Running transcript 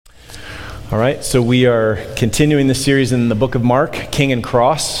All right, so we are continuing the series in the book of Mark, King and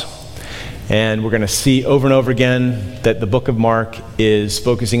Cross, and we're going to see over and over again that the book of Mark is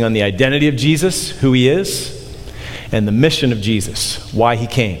focusing on the identity of Jesus, who he is, and the mission of Jesus, why he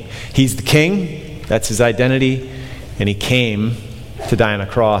came. He's the king, that's his identity, and he came to die on a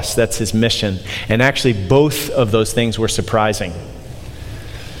cross, that's his mission. And actually both of those things were surprising.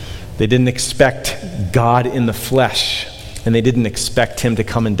 They didn't expect God in the flesh, and they didn't expect him to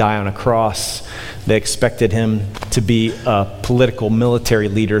come and die on a cross. They expected him to be a political military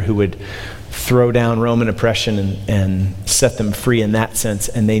leader who would throw down Roman oppression and set them free in that sense.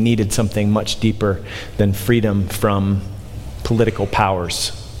 And they needed something much deeper than freedom from political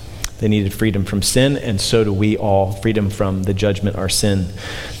powers. They needed freedom from sin, and so do we all, freedom from the judgment our sin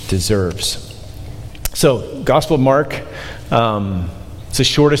deserves. So, Gospel of Mark, it's the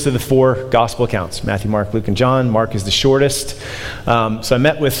shortest of the four gospel accounts. Matthew, Mark, Luke, and John. Mark is the shortest. So I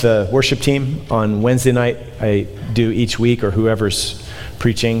met with the worship team on Wednesday night. I do each week, or whoever's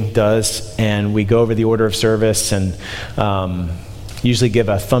preaching does, and we go over the order of service and usually give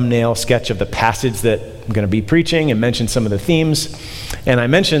a thumbnail sketch of the passage that I'm going to be preaching and mention some of the themes. And I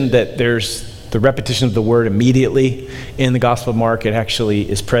mentioned that there's the repetition of the word immediately in the Gospel of Mark. It actually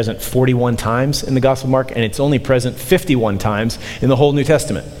is present 41 times in the Gospel of Mark, and it's only present 51 times in the whole New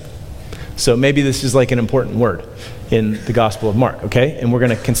Testament. So maybe this is like an important word in the Gospel of Mark, okay? And we're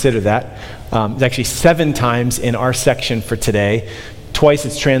going to consider that. It's actually 7 times in our section for today. Twice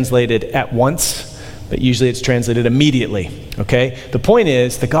it's translated at once, but usually it's translated immediately, okay? The point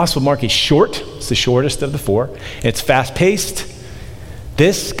is, the Gospel of Mark is short. It's the shortest of the four. And it's fast-paced.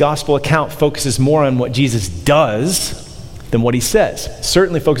 This gospel account focuses more on what Jesus does than what he says.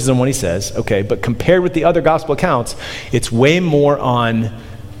 Certainly focuses on what he says, okay, but compared with the other gospel accounts, it's way more on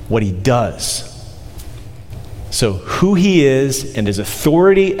what he does. So who he is and his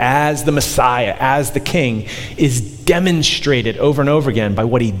authority as the Messiah, as the King, is demonstrated over and over again by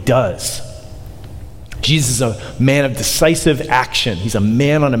what he does. Jesus is a man of decisive action. He's a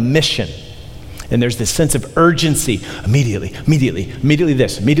man on a mission. And there's this sense of urgency, immediately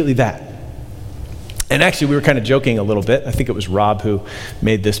this, immediately that. And actually, we were kind of joking a little bit. I think it was Rob who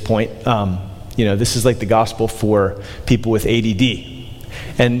made this point. This is like the gospel for people with ADD.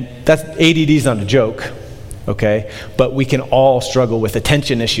 And ADD is not a joke, okay? But we can all struggle with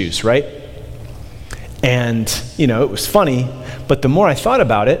attention issues, right? And, it was funny, but the more I thought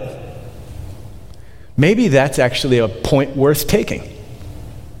about it, maybe that's actually a point worth taking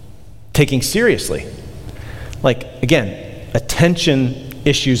seriously. Like, again, attention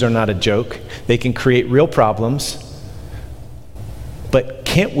issues are not a joke. They can create real problems. But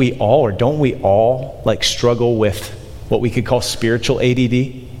can't we all, or don't we all, struggle with what we could call spiritual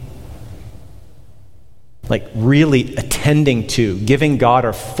ADD? Like, really attending to, giving God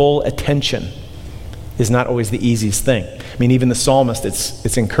our full attention is not always the easiest thing. I mean, even the psalmist,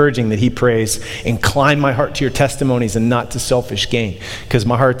 it's encouraging that he prays, incline my heart to your testimonies and not to selfish gain, because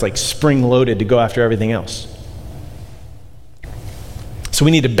my heart's like spring-loaded to go after everything else. So we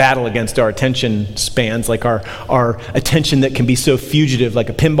need to battle against our attention spans, like our attention that can be so fugitive, like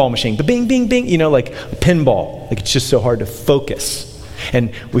a pinball machine. But bing, bing, bing, like a pinball. Like, it's just so hard to focus.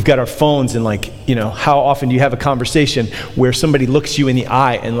 And we've got our phones, and how often do you have a conversation where somebody looks you in the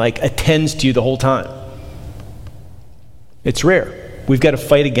eye and attends to you the whole time? It's rare. We've got to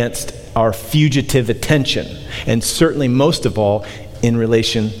fight against our fugitive attention, and certainly most of all in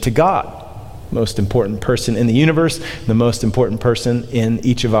relation to God. Most important person in the universe, the most important person in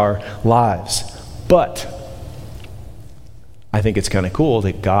each of our lives. But I think it's kind of cool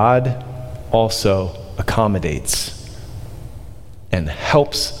that God also accommodates and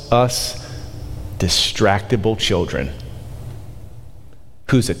helps us distractible children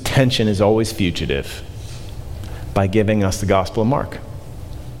whose attention is always fugitive by giving us the Gospel of Mark.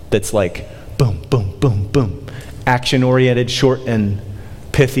 That's like boom, boom, boom, boom. Action-oriented, short and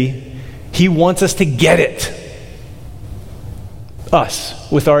pithy. He wants us to get it.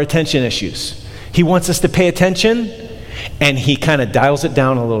 Us, with our attention issues. He wants us to pay attention, and he kind of dials it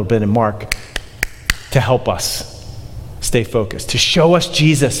down a little bit in Mark to help us stay focused, to show us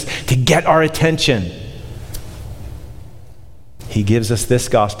Jesus, to get our attention. He gives us this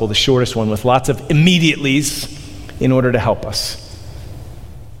gospel, the shortest one, with lots of immediatelys, in order to help us.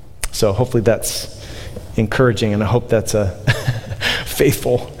 So hopefully that's encouraging, and I hope that's a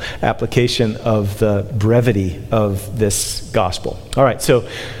faithful application of the brevity of this gospel. All right, so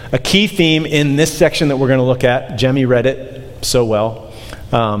a key theme in this section that we're going to look at, Jemmy read it so well,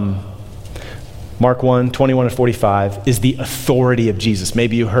 Mark 1, 21 and 45, is the authority of Jesus.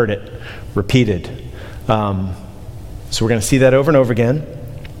 Maybe you heard it repeated. So we're going to see that over and over again.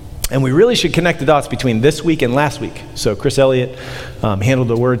 And we really should connect the dots between this week and last week. So Chris Elliott handled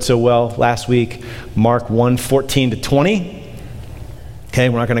the word so well last week. Mark 1:14-20. Okay,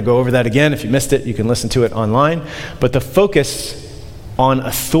 we're not going to go over that again. If you missed it, you can listen to it online. But the focus on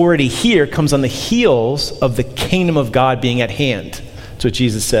authority here comes on the heels of the kingdom of God being at hand. That's what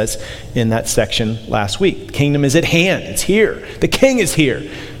Jesus says in that section last week. The kingdom is at hand. It's here. The king is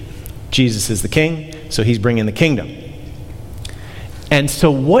here. Jesus is the king, so he's bringing the kingdom. And so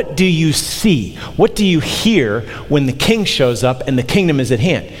what do you see? What do you hear when the king shows up and the kingdom is at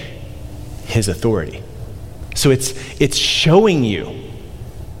hand? His authority. So it's showing you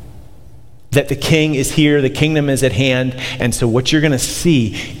that the king is here, the kingdom is at hand, and so what you're going to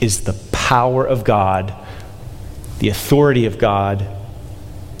see is the power of God, the authority of God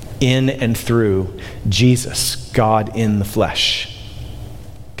in and through Jesus, God in the flesh.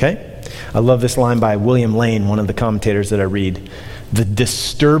 Okay? I love this line by William Lane, one of the commentators that I read. The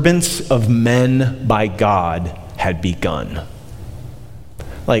disturbance of men by God had begun.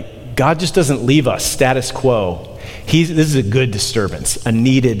 Like, God just doesn't leave us status quo. This is a good disturbance, a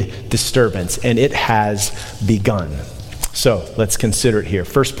needed disturbance, and it has begun. So let's consider it here.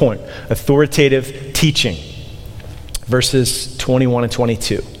 First point, authoritative teaching. Verses 21 and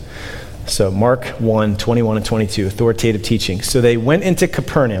 22. So Mark 1, 21 and 22, authoritative teaching. So they went into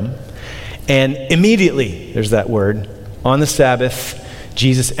Capernaum, and immediately, there's that word, on the Sabbath,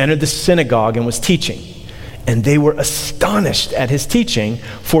 Jesus entered the synagogue and was teaching. And they were astonished at his teaching,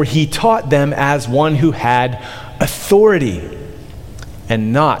 for he taught them as one who had authority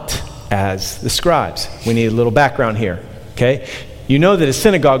and not as the scribes. We need a little background here, okay? You know that a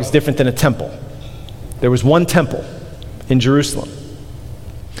synagogue is different than a temple. There was one temple in Jerusalem.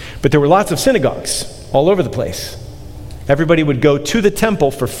 But there were lots of synagogues all over the place. Everybody would go to the temple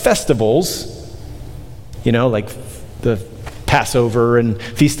for festivals, like the Passover and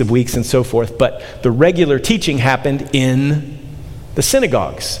Feast of Weeks and so forth, but the regular teaching happened in the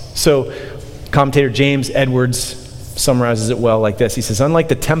synagogues. So commentator James Edwards summarizes it well like this. He says, unlike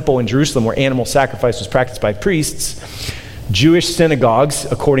the temple in Jerusalem where animal sacrifice was practiced by priests, Jewish synagogues,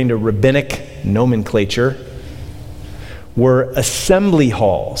 according to rabbinic nomenclature, were assembly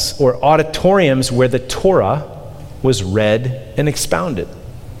halls or auditoriums where the Torah was read and expounded.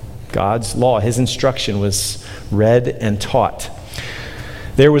 God's law, his instruction was read and taught.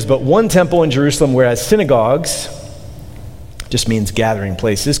 There was but one temple in Jerusalem, whereas synagogues, just means gathering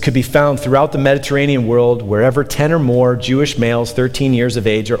places, could be found throughout the Mediterranean world wherever 10 or more Jewish males 13 years of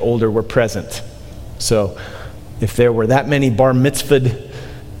age or older were present. So if there were that many bar mitzvahed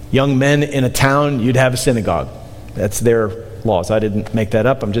young men in a town, you'd have a synagogue. That's their laws. I didn't make that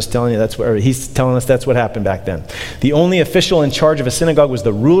up. I'm just telling you he's telling us that's what happened back then. The only official in charge of a synagogue was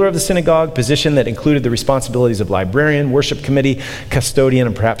the ruler of the synagogue, position that included the responsibilities of librarian, worship committee, custodian,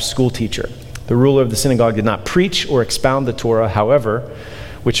 and perhaps school teacher. The ruler of the synagogue did not preach or expound the Torah, however,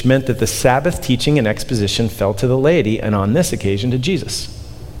 which meant that the Sabbath teaching and exposition fell to the laity, and on this occasion to Jesus.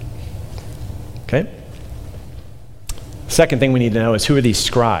 Okay? Second thing we need to know is, who are these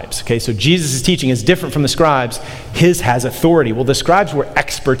scribes? Okay, so Jesus' teaching is different from the scribes. His has authority. Well, the scribes were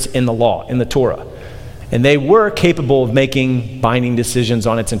experts in the law, in the Torah. And they were capable of making binding decisions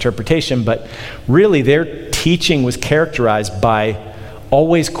on its interpretation, but really their teaching was characterized by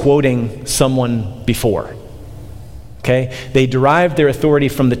always quoting someone before. Okay? They derived their authority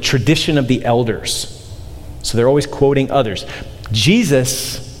from the tradition of the elders. So they're always quoting others.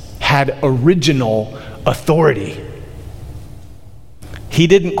 Jesus had original authority. He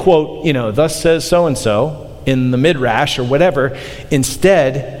didn't quote, thus says so-and-so in the Midrash or whatever.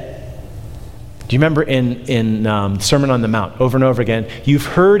 Instead, do you remember in Sermon on the Mount, over and over again, you've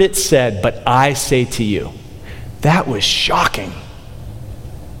heard it said, but I say to you. That was shocking.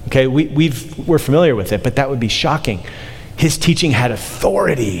 Okay, we're familiar with it, but that would be shocking. His teaching had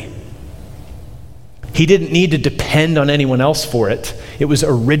authority. He didn't need to depend on anyone else for it. It was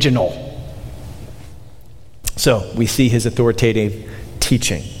original. So we see his authoritative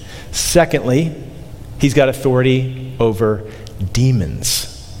teaching. Secondly, he's got authority over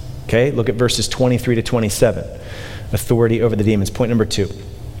demons. Okay, look at verses 23 to 27. Authority over the demons. Point number 2.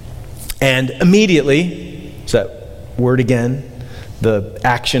 And immediately, so that word again, the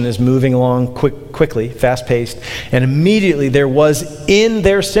action is moving along quickly, fast-paced, and immediately there was in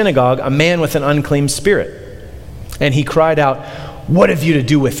their synagogue a man with an unclean spirit. And he cried out, "What have you to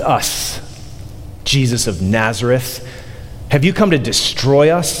do with us, Jesus of Nazareth? Have you come to destroy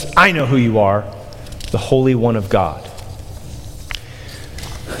us? I know who you are, the Holy One of God."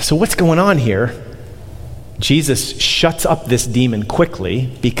 So what's going on here? Jesus shuts up this demon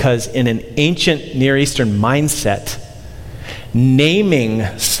quickly because in an ancient Near Eastern mindset, naming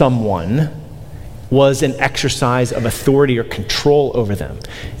someone was an exercise of authority or control over them.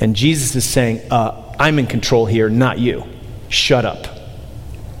 And Jesus is saying, I'm in control here, not you. Shut up.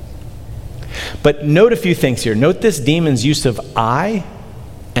 But note a few things here. Note this demon's use of I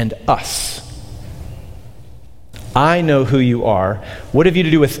and us. I know who you are. What have you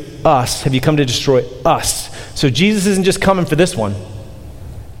to do with us? Have you come to destroy us? So Jesus isn't just coming for this one.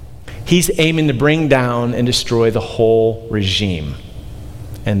 He's aiming to bring down and destroy the whole regime.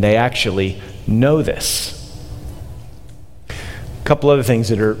 And they actually know this. A couple other things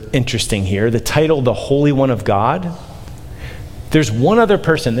that are interesting here. The title, The Holy One of God. There's one other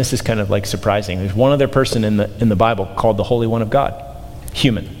person, this is kind of like surprising. There's one other person in the Bible called the Holy One of God.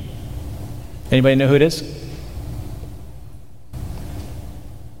 Human. Anybody know who it is?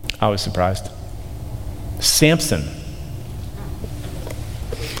 I was surprised. Samson.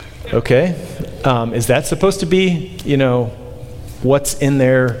 Okay. Is that supposed to be, what's in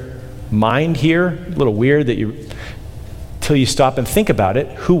their mind here? A little weird that till you stop and think about it.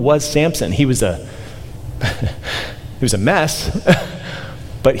 Who was Samson? He was a mess,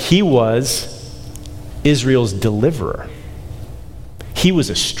 but he was Israel's deliverer. He was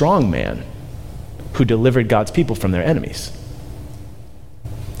a strong man who delivered God's people from their enemies,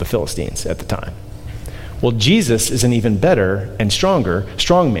 the Philistines at the time. Well, Jesus is an even better and stronger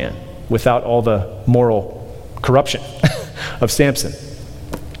strong man without all the moral corruption of Samson.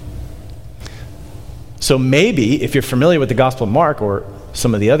 So maybe if you're familiar with the Gospel of Mark or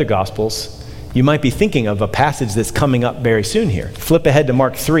some of the other Gospels, you might be thinking of a passage that's coming up very soon here. Flip ahead to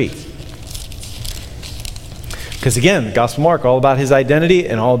Mark 3. Because again, the Gospel of Mark, all about his identity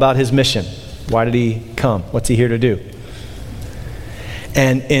and all about his mission. Why did he come? What's he here to do?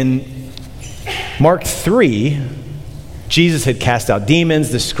 And in Mark 3, Jesus had cast out demons.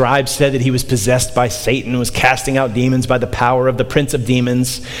 The scribes said that he was possessed by Satan, was casting out demons by the power of the prince of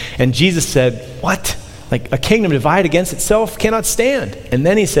demons. And Jesus said, what? Like a kingdom divided against itself cannot stand. And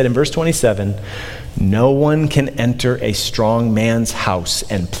then he said in verse 27, no one can enter a strong man's house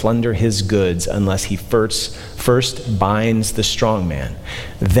and plunder his goods unless he first binds the strong man.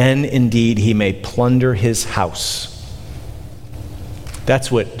 Then indeed he may plunder his house.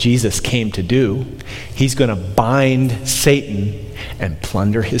 That's what Jesus came to do. He's going to bind Satan and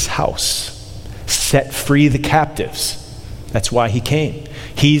plunder his house, set free the captives. That's why he came.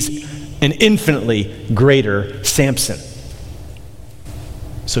 He's an infinitely greater Samson.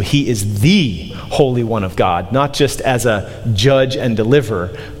 So he is the Holy One of God, not just as a judge and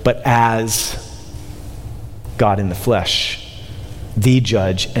deliverer, but as God in the flesh, the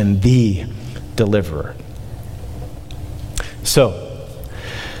judge and the deliverer. So,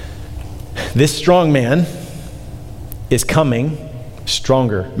 this strong man is coming,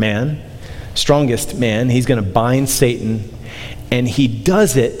 strongest man. He's going to bind Satan, and he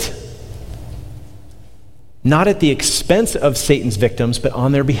does it not at the expense of Satan's victims, but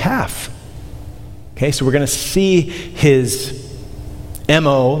on their behalf. Okay, so we're going to see his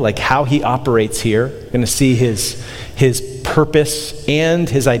MO, like how he operates here. We're going to see his purpose and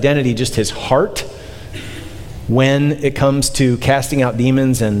his identity, just his heart, when it comes to casting out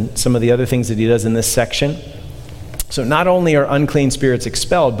demons and some of the other things that he does in this section. So not only are unclean spirits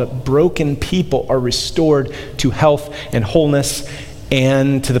expelled, but broken people are restored to health and wholeness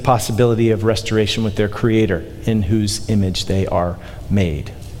and to the possibility of restoration with their Creator, in whose image they are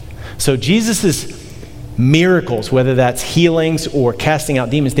made. So Jesus' miracles, whether that's healings or casting out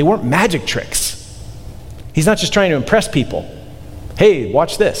demons, they weren't magic tricks. He's not just trying to impress people. Hey,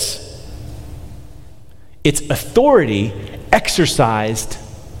 watch this. It's authority exercised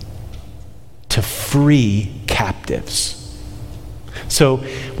to free captives. So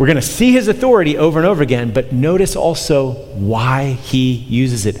we're going to see his authority over and over again, but notice also why he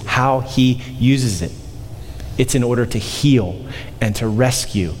uses it, how he uses it. It's in order to heal and to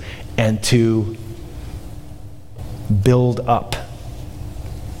rescue and to build up.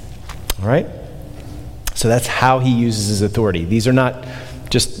 All right? So that's how he uses his authority. These are not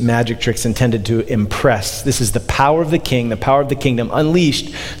just magic tricks intended to impress. This is the power of the king, the power of the kingdom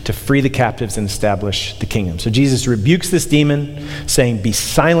unleashed to free the captives and establish the kingdom. So Jesus rebukes this demon, saying, "Be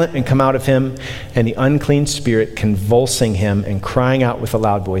silent and come out of him." And the unclean spirit, convulsing him and crying out with a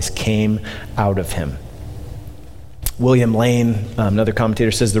loud voice, came out of him. William Lane, another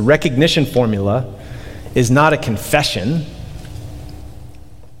commentator, says the recognition formula is not a confession,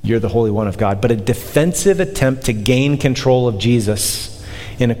 "You're the Holy One of God," but a defensive attempt to gain control of Jesus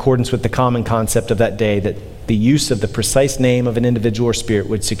in accordance with the common concept of that day, that the use of the precise name of an individual or spirit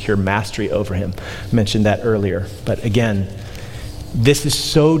would secure mastery over him. I mentioned that earlier. But again, this is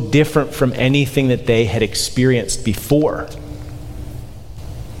so different from anything that they had experienced before.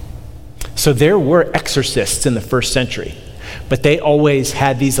 So there were exorcists in the first century, but they always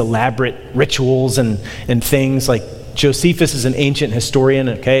had these elaborate rituals and things. Like Josephus is an ancient historian,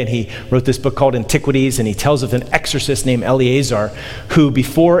 okay, and he wrote this book called Antiquities, and he tells of an exorcist named Eleazar who,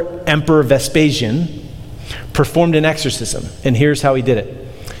 before Emperor Vespasian, performed an exorcism. And here's how he did it.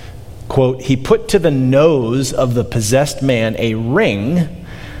 Quote, he put to the nose of the possessed man a ring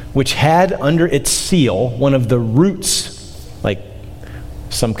which had under its seal one of the roots, like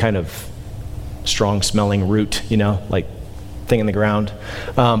some kind of strong-smelling root, like thing in the ground,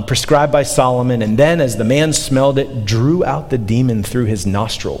 prescribed by Solomon, and then as the man smelled it, drew out the demon through his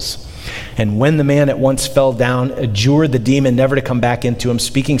nostrils. And when the man at once fell down, adjured the demon never to come back into him,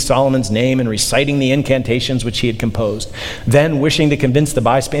 speaking Solomon's name and reciting the incantations which he had composed. Then, wishing to convince the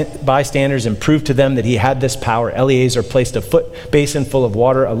bystanders and prove to them that he had this power, Eleazar placed a foot basin full of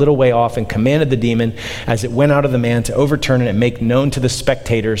water a little way off and commanded the demon, as it went out of the man, to overturn it and make known to the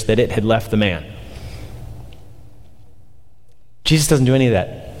spectators that it had left the man. Jesus doesn't do any of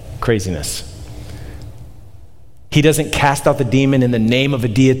that craziness. He doesn't cast out the demon in the name of a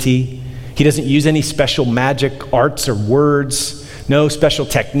deity. He doesn't use any special magic arts or words, no special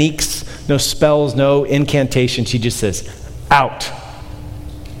techniques, no spells, no incantations. He just says, out.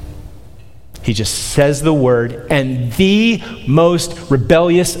 He just says the word, and the most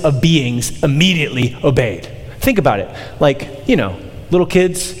rebellious of beings immediately obeyed. Think about it. Like, little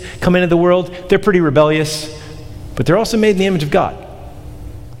kids come into the world, they're pretty rebellious, but they're also made in the image of God.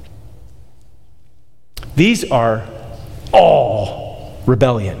 These are all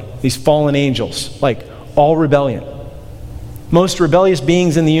rebellion. These fallen angels, like all rebellion. Most rebellious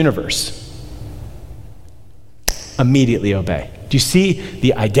beings in the universe immediately obey. Do you see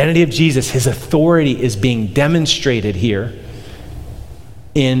the identity of Jesus? His authority is being demonstrated here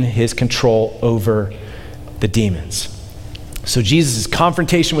in his control over the demons. So Jesus'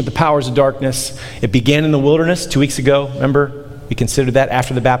 confrontation with the powers of darkness, it began in the wilderness 2 weeks ago. Remember? We considered that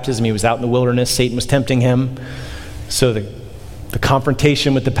after the baptism. He was out in the wilderness. Satan was tempting him. So the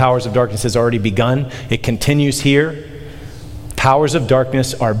confrontation with the powers of darkness has already begun. It continues here. Powers of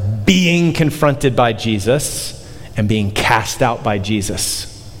darkness are being confronted by Jesus and being cast out by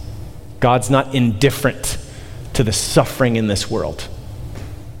Jesus. God's not indifferent to the suffering in this world.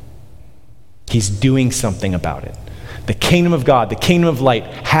 He's doing something about it. The kingdom of God, the kingdom of light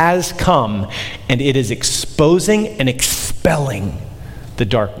has come, and it is exposing and expelling the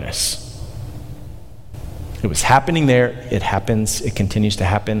darkness. It was happening there. It happens. It continues to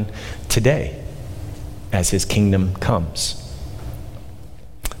happen today as his kingdom comes.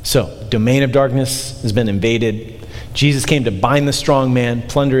 So, domain of darkness has been invaded. Jesus came to bind the strong man,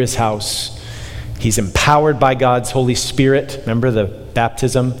 plunder his house. He's empowered by God's Holy Spirit. Remember the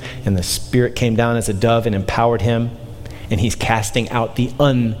baptism? And the Spirit came down as a dove and empowered him. And he's casting out the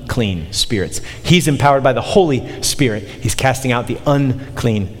unclean spirits. He's empowered by the Holy Spirit. He's casting out the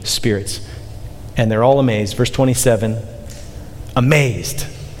unclean spirits. And they're all amazed. Verse 27, amazed,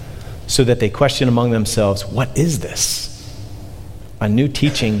 so that they question among themselves, what is this? A new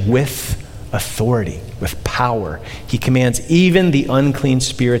teaching with authority, with power. He commands even the unclean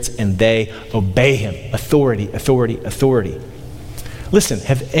spirits, and they obey him. Authority, authority, authority. Listen,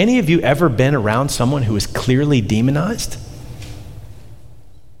 have any of you ever been around someone who is clearly demonized?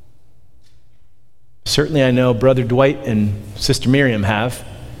 Certainly I know Brother Dwight and Sister Miriam have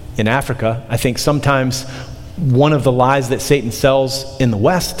in Africa. I think sometimes one of the lies that Satan sells in the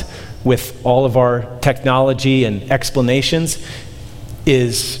West with all of our technology and explanations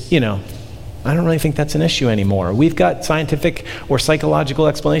is, I don't really think that's an issue anymore. We've got scientific or psychological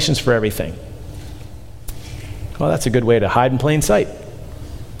explanations for everything. Well, that's a good way to hide in plain sight.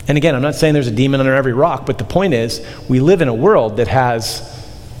 And again, I'm not saying there's a demon under every rock, but the point is, we live in a world that has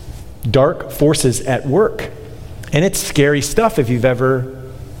dark forces at work. And it's scary stuff if you've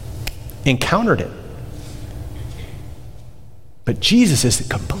ever encountered it. But Jesus is in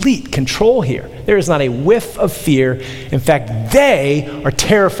complete control here. There is not a whiff of fear. In fact, they are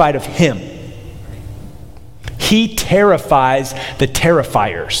terrified of him. He terrifies the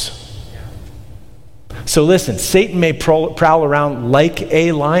terrifiers. So listen, Satan may prowl around like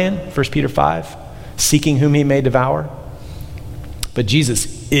a lion, 1 Peter 5, seeking whom he may devour. But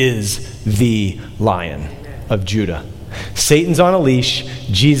Jesus is the Lion of Judah. Satan's on a leash,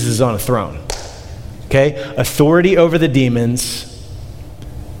 Jesus is on a throne. Okay? Authority over the demons,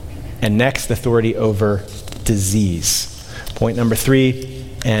 and next, authority over disease. Point number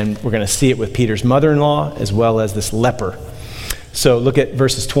 3, and we're going to see it with Peter's mother-in-law as well as this leper. So look at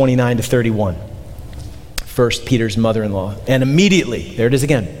verses 29 to 31. First, Peter's mother-in-law. And immediately, there it is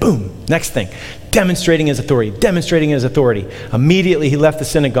again, boom, next thing, demonstrating his authority. Immediately he left the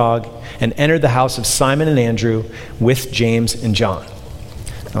synagogue and entered the house of Simon and Andrew with James and John.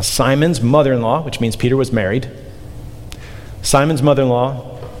 Now Simon's mother-in-law, which means Peter was married, Simon's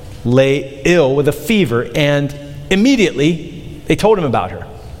mother-in-law lay ill with a fever, and immediately they told him about her.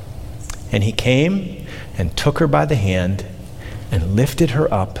 And he came and took her by the hand and lifted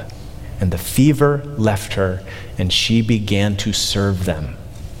her up, and the fever left her, and she began to serve them.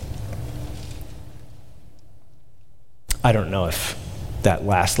 I don't know if that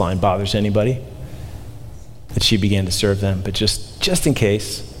last line bothers anybody, that she began to serve them, but just in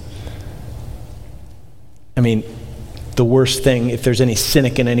case. I mean, the worst thing, if there's any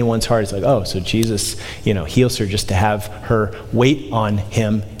cynic in anyone's heart, is like, oh, so Jesus, heals her just to have her wait on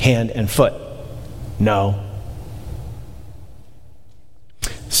him hand and foot. No.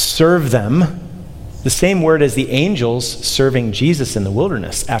 Serve them, the same word as the angels serving Jesus in the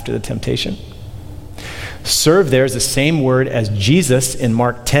wilderness after the temptation. Serve there is the same word as Jesus in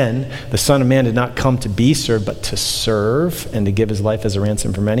Mark 10. The Son of Man did not come to be served, but to serve and to give his life as a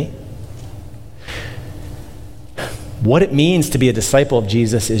ransom for many. What it means to be a disciple of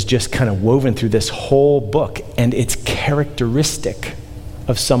Jesus is just kind of woven through this whole book, and it's characteristic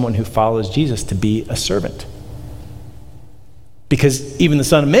of someone who follows Jesus to be a servant. Because even the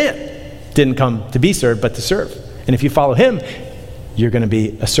Son of Man didn't come to be served, but to serve. And if you follow him, you're going to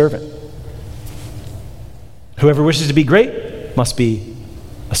be a servant. Whoever wishes to be great must be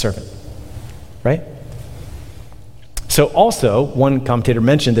a servant, right? So also, one commentator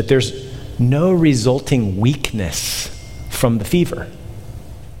mentioned that there's no resulting weakness from the fever.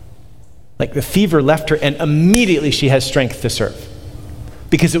 Like the fever left her, and immediately she has strength to serve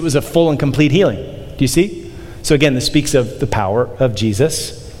because it was a full and complete healing. Do you see? So again, this speaks of the power of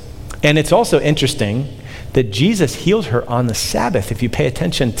Jesus. And it's also interesting that Jesus healed her on the Sabbath, if you pay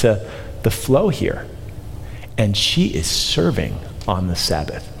attention to the flow here. And she is serving on the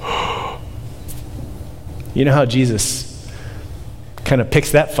Sabbath. You know how Jesus kind of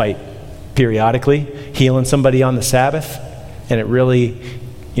picks that fight periodically, healing somebody on the Sabbath, and it really,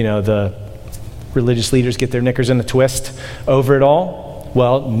 the religious leaders get their knickers in a twist over it all?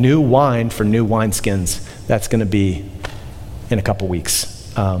 Well, new wine for new wineskins. That's going to be in a couple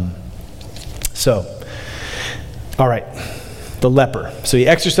weeks. All right, the leper. So he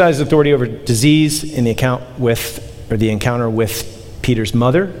exercised authority over disease in the encounter with Peter's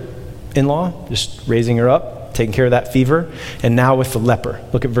mother-in-law, just raising her up, taking care of that fever, and now with the leper.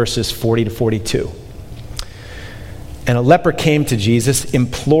 Look at verses 40 to 42. And a leper came to Jesus,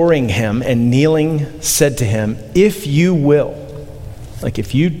 imploring him, and kneeling said to him, "If you will," like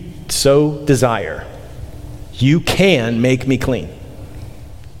if you so desire, "you can make me clean."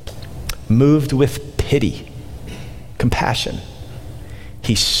 Moved with pity, compassion,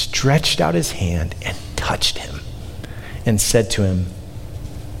 he stretched out his hand and touched him and said to him,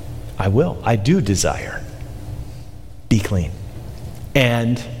 I do desire. Be clean.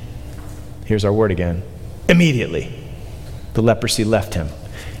 And here's our word again. Immediately, the leprosy left him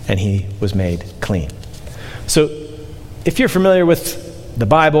and he was made clean. So if you're familiar with the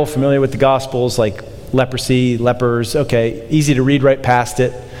Bible, familiar with the Gospels, like leprosy, lepers, okay, easy to read right past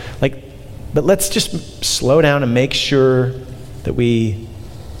it. But let's just slow down and make sure that we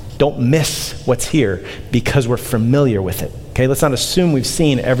don't miss what's here because we're familiar with it. Okay, let's not assume we've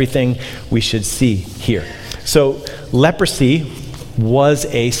seen everything we should see here. So leprosy was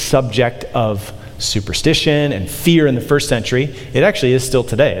a subject of superstition and fear in the first century. It actually is still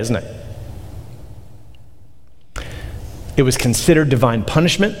today, isn't it? It was considered divine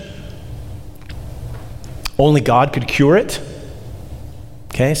punishment. Only God could cure it.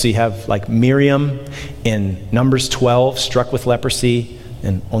 Okay, so you have like Miriam in Numbers 12, struck with leprosy,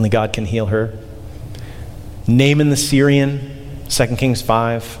 and only God can heal her. Naaman the Syrian, 2 Kings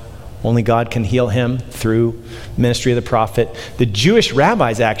 5, only God can heal him through ministry of the prophet. The Jewish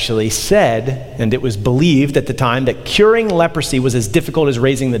rabbis actually said, and it was believed at the time, that curing leprosy was as difficult as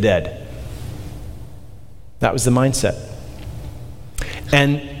raising the dead. That was the mindset.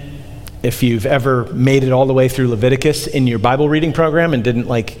 And if you've ever made it all the way through Leviticus in your Bible reading program and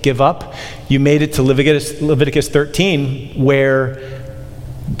didn't give up, you made it to Leviticus 13, where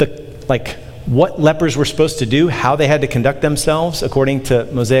what lepers were supposed to do, how they had to conduct themselves according to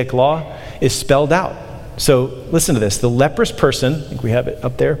Mosaic law, is spelled out. So listen to this. The leprous person, I think we have it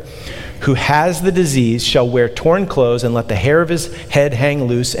up there, who has the disease shall wear torn clothes and let the hair of his head hang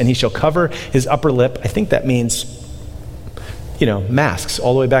loose, and he shall cover his upper lip. I think that means masks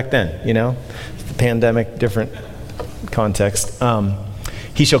all the way back then, It's the pandemic, different context.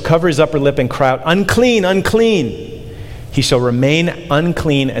 He shall cover his upper lip and cry out, unclean, unclean. He shall remain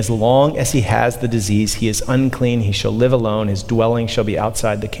unclean as long as he has the disease. He is unclean. He shall live alone. His dwelling shall be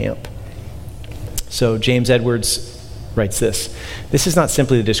outside the camp. So James Edwards writes this. This is not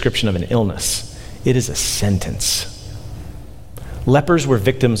simply the description of an illness. It is a sentence. Lepers were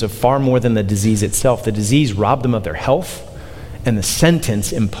victims of far more than the disease itself. The disease robbed them of their health, and the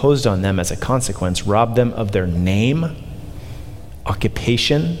sentence imposed on them as a consequence robbed them of their name,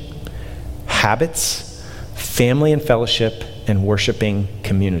 occupation, habits, family and fellowship, and worshiping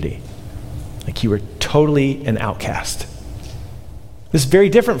community. Like you were totally an outcast. This is very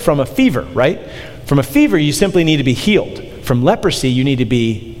different from a fever, right? From a fever, you simply need to be healed. From leprosy, you need to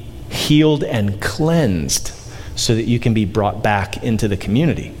be healed and cleansed so that you can be brought back into the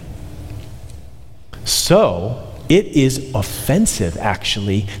community. So, it is offensive,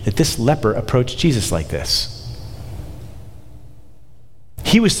 actually, that this leper approached Jesus like this.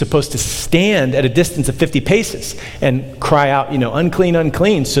 He was supposed to stand at a distance of 50 paces and cry out, unclean,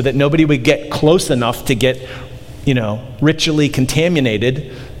 unclean, so that nobody would get close enough to get, ritually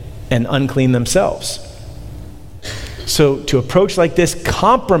contaminated and unclean themselves. So to approach like this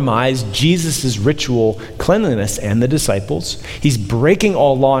compromised Jesus' ritual cleanliness and the disciples. He's breaking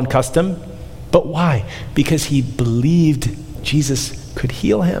all law and custom. But why? Because he believed Jesus could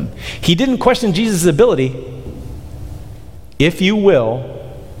heal him. He didn't question Jesus' ability. If you will,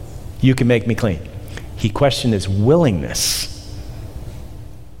 you can make me clean. He questioned his willingness.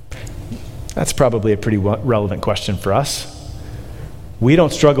 That's probably a pretty relevant question for us. We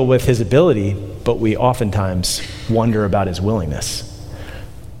don't struggle with his ability, but we oftentimes wonder about his willingness.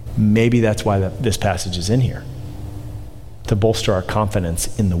 Maybe that's why this passage is in here, to bolster our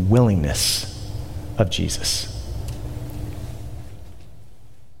confidence in the willingness of Jesus.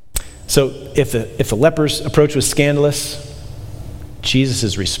 So if the leper's approach was scandalous,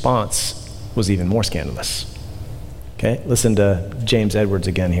 Jesus' response was even more scandalous. Okay, listen to James Edwards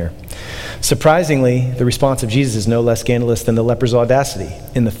again here. Surprisingly, the response of Jesus is no less scandalous than the leper's audacity.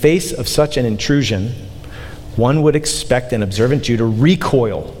 In the face of such an intrusion, one would expect an observant Jew to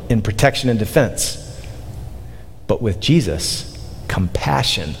recoil in protection and defense. But with Jesus,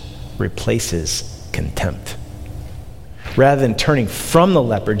 compassion replaces contempt. Rather than turning from the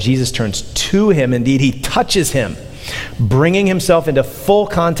leper, Jesus turns to him. Indeed, he touches him, bringing himself into full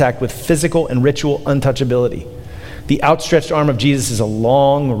contact with physical and ritual untouchability. The outstretched arm of Jesus is a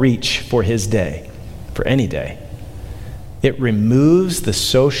long reach for his day, for any day. It removes the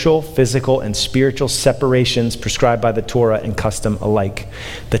social, physical, and spiritual separations prescribed by the Torah and custom alike.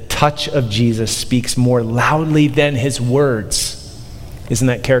 The touch of Jesus speaks more loudly than his words. Isn't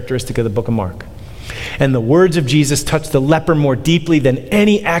that characteristic of the book of Mark? And the words of Jesus touch the leper more deeply than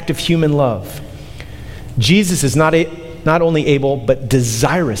any act of human love. Jesus is not only able, but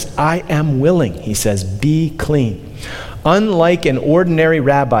desirous. I am willing, he says, be clean. Unlike an ordinary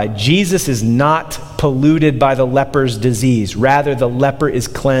rabbi, Jesus is not polluted by the leper's disease. Rather, the leper is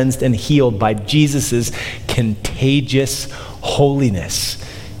cleansed and healed by Jesus' contagious holiness.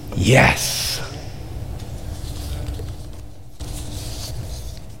 Yes.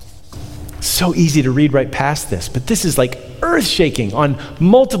 So easy to read right past this, but this is like earth-shaking on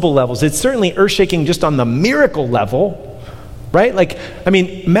multiple levels. It's certainly earth-shaking just on the miracle level, right?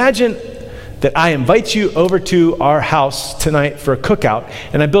 Imagine that I invite you over to our house tonight for a cookout,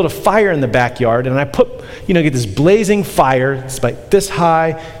 and I build a fire in the backyard, and I get this blazing fire, it's like this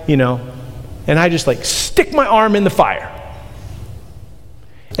high, and I just stick my arm in the fire.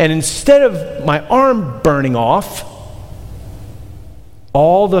 And instead of my arm burning off,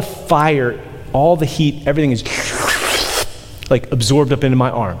 all the fire, all the heat, everything is absorbed up into my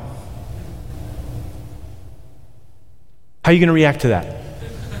arm. How are you going to react to that?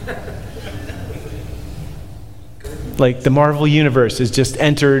 The Marvel Universe has just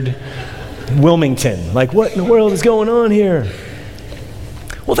entered Wilmington. What in the world is going on here?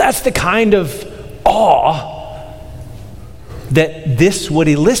 Well, that's the kind of awe that this would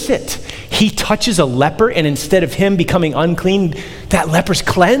elicit. He touches a leper, and instead of him becoming unclean, that leper's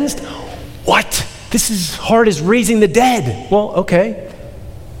cleansed? What? This is hard as raising the dead. Well, okay.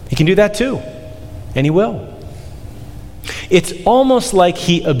 He can do that too. And he will. It's almost like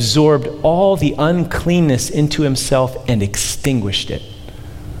he absorbed all the uncleanness into himself and extinguished it.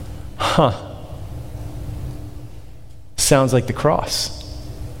 Sounds like the cross.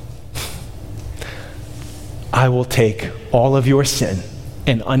 I will take all of your sin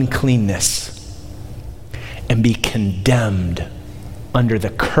and uncleanness and be condemned under the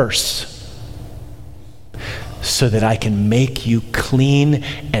curse so that I can make you clean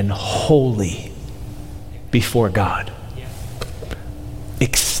and holy before God.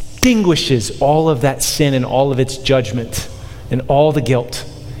 extinguishes all of that sin and all of its judgment and all the guilt.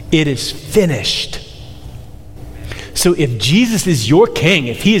 It is finished. So if Jesus is your king,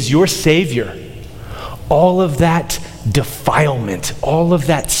 if he is your savior, all of that defilement, all of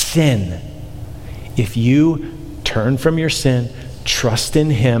that sin, if you turn from your sin, trust in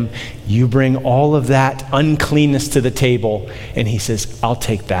him, you bring all of that uncleanness to the table, and he says, I'll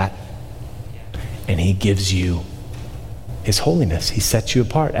take that. And he gives you his holiness. He sets you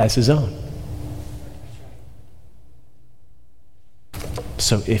apart as his own.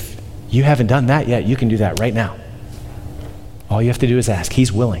 So if you haven't done that yet, you can do that right now. All you have to do is ask.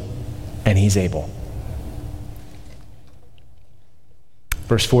 He's willing and he's able.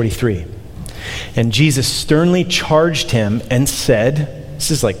 Verse 43. And Jesus sternly charged him and said,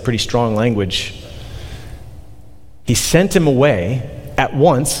 this is like pretty strong language. He sent him away at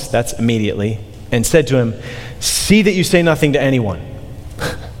once, that's immediately, and said to him, see that you say nothing to anyone.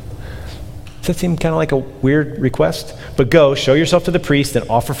 Does that seem kind of like a weird request? But go, show yourself to the priest and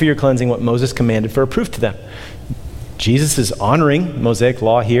offer for your cleansing what Moses commanded for a proof to them. Jesus is honoring Mosaic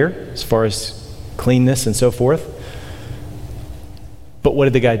law here as far as cleanness and so forth. But what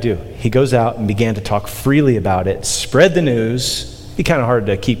did the guy do? He goes out and began to talk freely about it, spread the news. It'd be kind of hard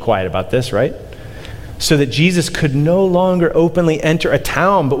to keep quiet about this, right? So that Jesus could no longer openly enter a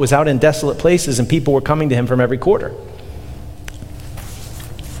town, but was out in desolate places, and people were coming to him from every quarter.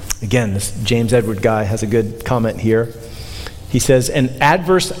 Again, this James Edward guy has a good comment here. He says, an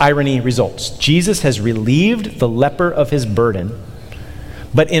adverse irony results. Jesus has relieved the leper of his burden,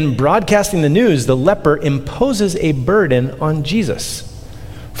 but in broadcasting the news, the leper imposes a burden on Jesus,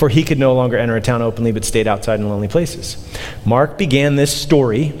 for he could no longer enter a town openly, but stayed outside in lonely places. Mark began this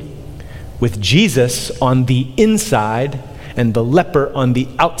story with Jesus on the inside and the leper on the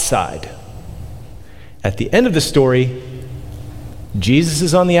outside. At the end of the story, Jesus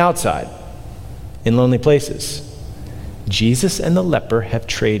is on the outside in lonely places. Jesus and the leper have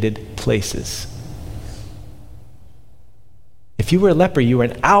traded places. If you were a leper, you were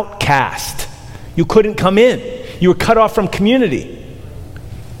an outcast. You couldn't come in. You were cut off from community.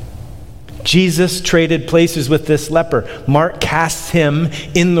 Jesus traded places with this leper. Mark casts him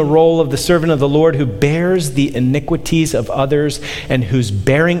in the role of the servant of the Lord who bears the iniquities of others and whose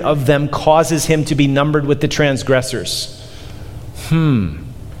bearing of them causes him to be numbered with the transgressors.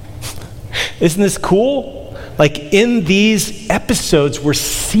 Isn't this cool? Like in these episodes, we're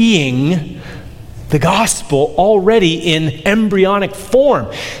seeing the gospel already in embryonic form.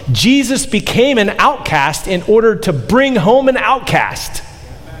 Jesus became an outcast in order to bring home an outcast.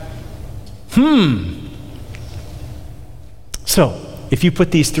 So, if you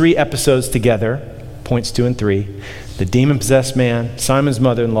put these three episodes together, points 2 and 3, the demon-possessed man, Simon's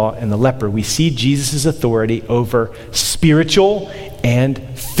mother-in-law, and the leper, we see Jesus' authority over spiritual and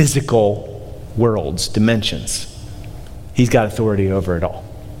physical worlds, dimensions. He's got authority over it all.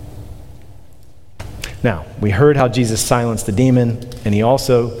 Now, we heard how Jesus silenced the demon, and he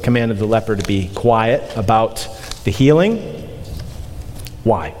also commanded the leper to be quiet about the healing.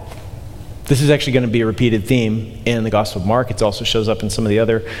 Why? This is actually going to be a repeated theme in the Gospel of Mark. It also shows up in some of the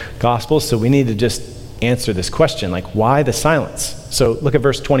other Gospels, so we need to just answer this question, like why the silence? So look at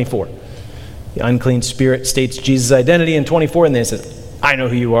verse 24. The unclean spirit states Jesus' identity in 24, and then it says, I know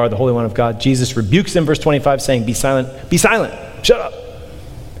who you are, the Holy One of God. Jesus rebukes him, verse 25, saying, be silent, shut up,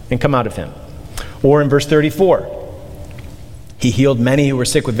 and come out of him. Or in verse 34, he healed many who were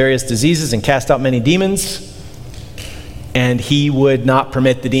sick with various diseases and cast out many demons, and he would not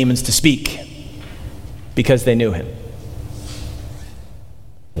permit the demons to speak because they knew him.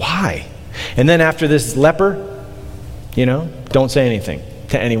 Why? And then after this leper, don't say anything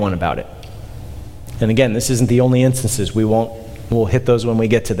to anyone about it. And again, this isn't the only instances. We'll hit those when we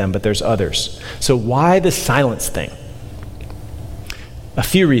get to them, but there's others. So why the silence thing? A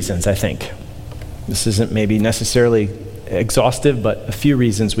few reasons, I think. This isn't maybe necessarily exhaustive, but a few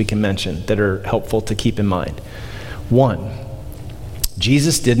reasons we can mention that are helpful to keep in mind. One,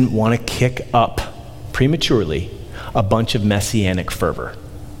 Jesus didn't want to kick up prematurely a bunch of messianic fervor.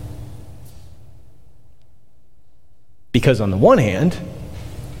 Because on the one hand,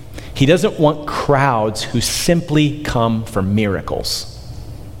 he doesn't want crowds who simply come for miracles.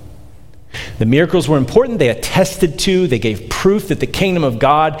 The miracles were important. They attested to, they gave proof that the kingdom of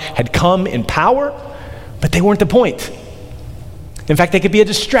God had come in power, but they weren't the point. In fact, they could be a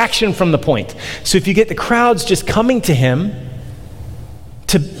distraction from the point. So if you get the crowds just coming to him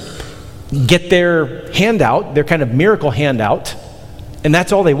to get their handout, their kind of miracle handout, and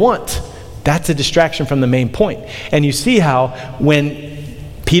that's all they want, that's a distraction from the main point. And you see how when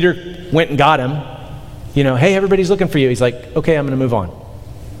Peter went and got him, hey, everybody's looking for you. He's like, okay, I'm going to move on.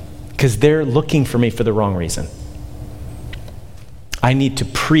 because they're looking for me for the wrong reason. I need to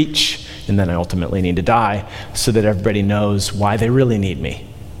preach, and then I ultimately need to die so that everybody knows why they really need me.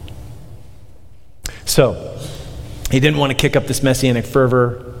 So, he didn't want to kick up this messianic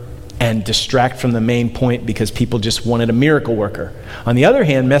fervor and distract from the main point because people just wanted a miracle worker. On the other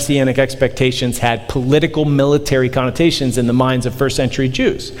hand, messianic expectations had political, military connotations in the minds of first century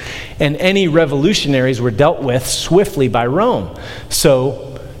Jews. And any revolutionaries were dealt with swiftly by Rome. So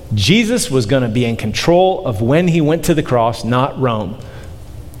Jesus was going to be in control of when he went to the cross, not Rome.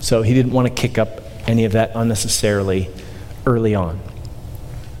 So he didn't want to kick up any of that unnecessarily early on.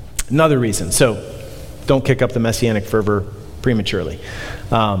 Another reason, so don't kick up the messianic fervor prematurely.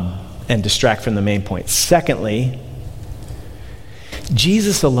 And distract from the main point. Secondly,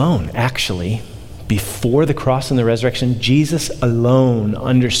 Jesus alone, actually, before the cross and the resurrection, Jesus alone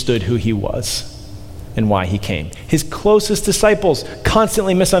understood who he was and why he came. His closest disciples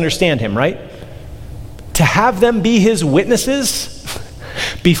constantly misunderstand him, right? To have them be his witnesses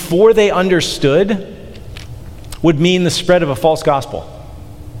before they understood would mean the spread of a false gospel.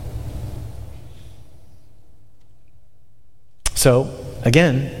 So,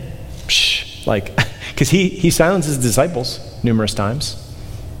 again, because he silences his disciples numerous times.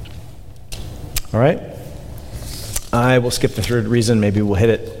 All right? I will skip the third reason. Maybe we'll hit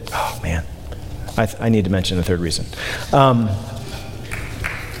it. Oh, man. I need to mention the third reason.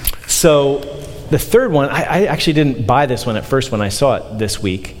 So the third one, I actually didn't buy this one at first when I saw it this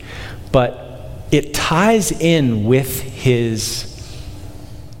week, but it ties in with his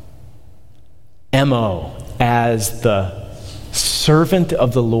MO as the servant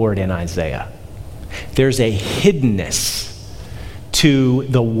of the Lord in Isaiah. There's a hiddenness to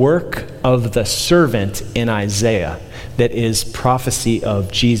the work of the servant in Isaiah that is prophecy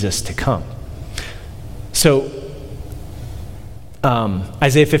of Jesus to come. So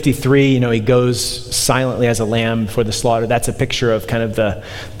Isaiah 53, he goes silently as a lamb before the slaughter. That's a picture of kind of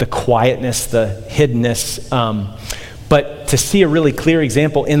the quietness, the hiddenness. But to see a really clear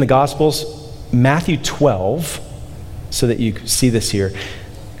example in the Gospels, Matthew 12, so that you see this here.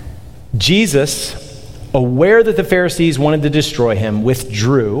 Jesus, aware that the Pharisees wanted to destroy him,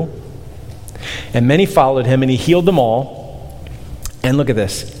 withdrew, and many followed him, and he healed them all. And look at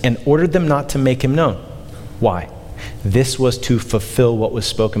this, and ordered them not to make him known. Why? This was to fulfill what was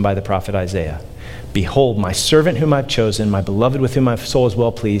spoken by the prophet Isaiah. Behold, my servant whom I've chosen, my beloved with whom my soul is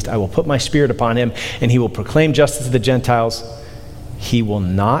well pleased. I will put my spirit upon him, and he will proclaim justice to the Gentiles. He will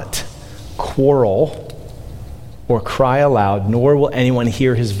not quarrel or cry aloud, nor will anyone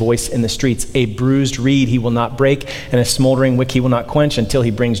hear his voice in the streets. A bruised reed he will not break, and a smoldering wick he will not quench until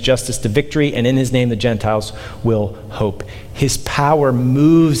he brings justice to victory, and in his name the Gentiles will hope. His power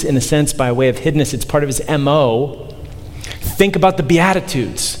moves, in a sense, by way of hiddenness. It's part of his MO. Think about the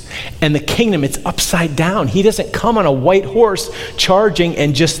Beatitudes and the kingdom. It's upside down. He doesn't come on a white horse charging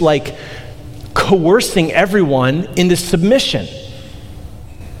and just coercing everyone into submission.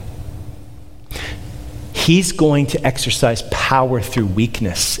 He's going to exercise power through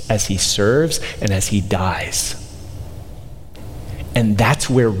weakness as he serves and as he dies. And that's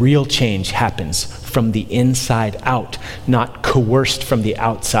where real change happens, from the inside out, not coerced from the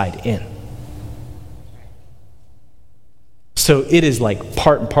outside in. So it is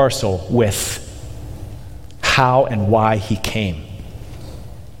part and parcel with how and why he came.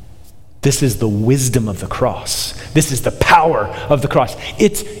 This is the wisdom of the cross. This is the power of the cross.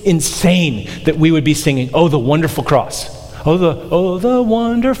 It's insane that we would be singing, "Oh, the wonderful cross. Oh, the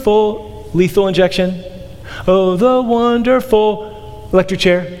wonderful lethal injection. Oh, the wonderful electric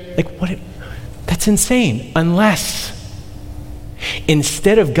chair." What? That's insane. Unless,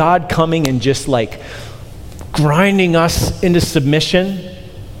 instead of God coming and just grinding us into submission,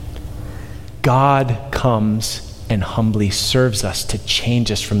 God comes and humbly serves us to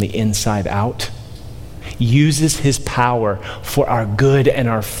change us from the inside out, uses his power for our good and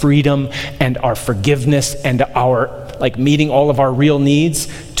our freedom and our forgiveness and our meeting all of our real needs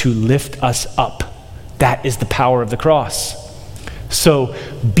to lift us up. That is the power of the cross. So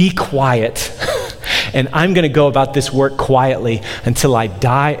be quiet, and I'm going to go about this work quietly until I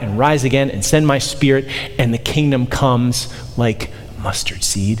die and rise again and send my spirit, and the kingdom comes like mustard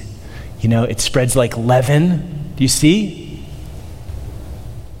seed. It spreads like leaven. Do you see?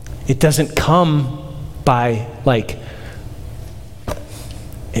 It doesn't come by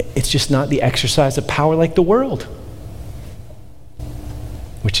it's just not the exercise of power like the world.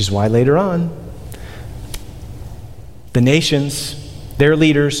 Which is why later on, the nations, their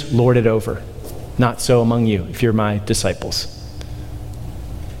leaders, lord it over. Not so among you, if you're my disciples.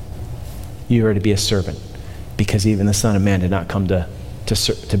 You are to be a servant, because even the Son of Man did not come to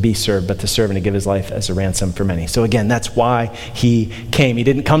to be served, but to serve and to give his life as a ransom for many. So again, that's why he came. He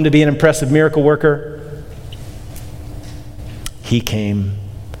didn't come to be an impressive miracle worker. He came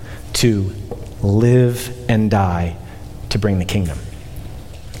to live and die to bring the kingdom.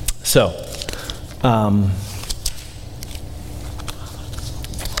 So, let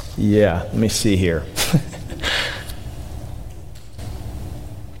me see here.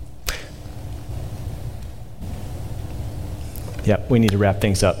 We need to wrap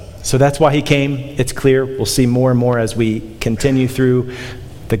things up. So that's why he came. It's clear. We'll see more and more as we continue through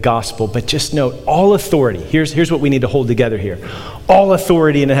the gospel. But just note, all authority, here's what we need to hold together here. All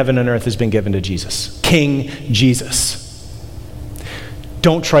authority in heaven and earth has been given to Jesus. King Jesus.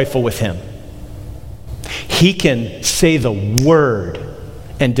 Don't trifle with him. He can say the word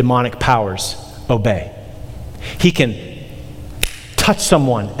and demonic powers obey. He can touch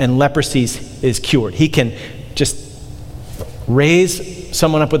someone and leprosy is cured. He can just raise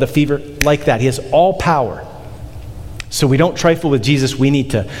someone up with a fever like that. He has all power. So we don't trifle with Jesus. We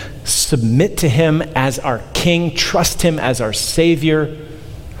need to submit to him as our king, trust him as our savior,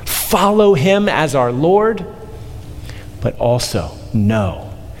 follow him as our Lord, but also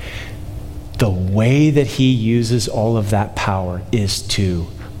know the way that he uses all of that power is to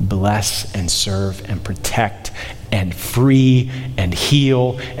bless and serve and protect and free and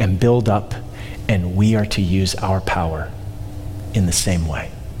heal and build up. And we are to use our power in the same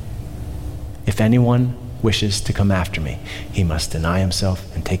way. If anyone wishes to come after me, he must deny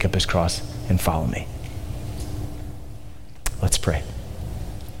himself and take up his cross and follow me. Let's pray.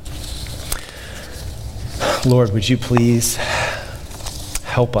 Lord, would you please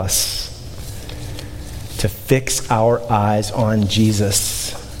help us to fix our eyes on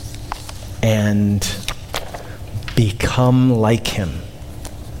Jesus and become like him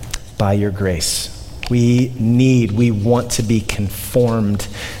by your grace. We want to be conformed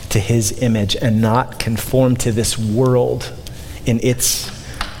to his image and not conform to this world in its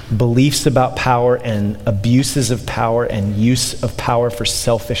beliefs about power and abuses of power and use of power for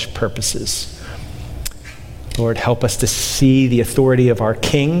selfish purposes. Lord, help us to see the authority of our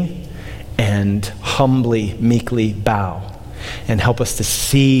King and humbly, meekly bow. And help us to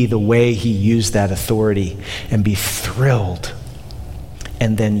see the way he used that authority and be thrilled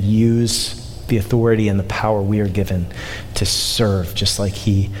and then use the authority and the power we are given to serve just like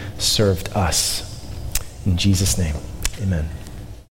he served us. In Jesus' name, amen.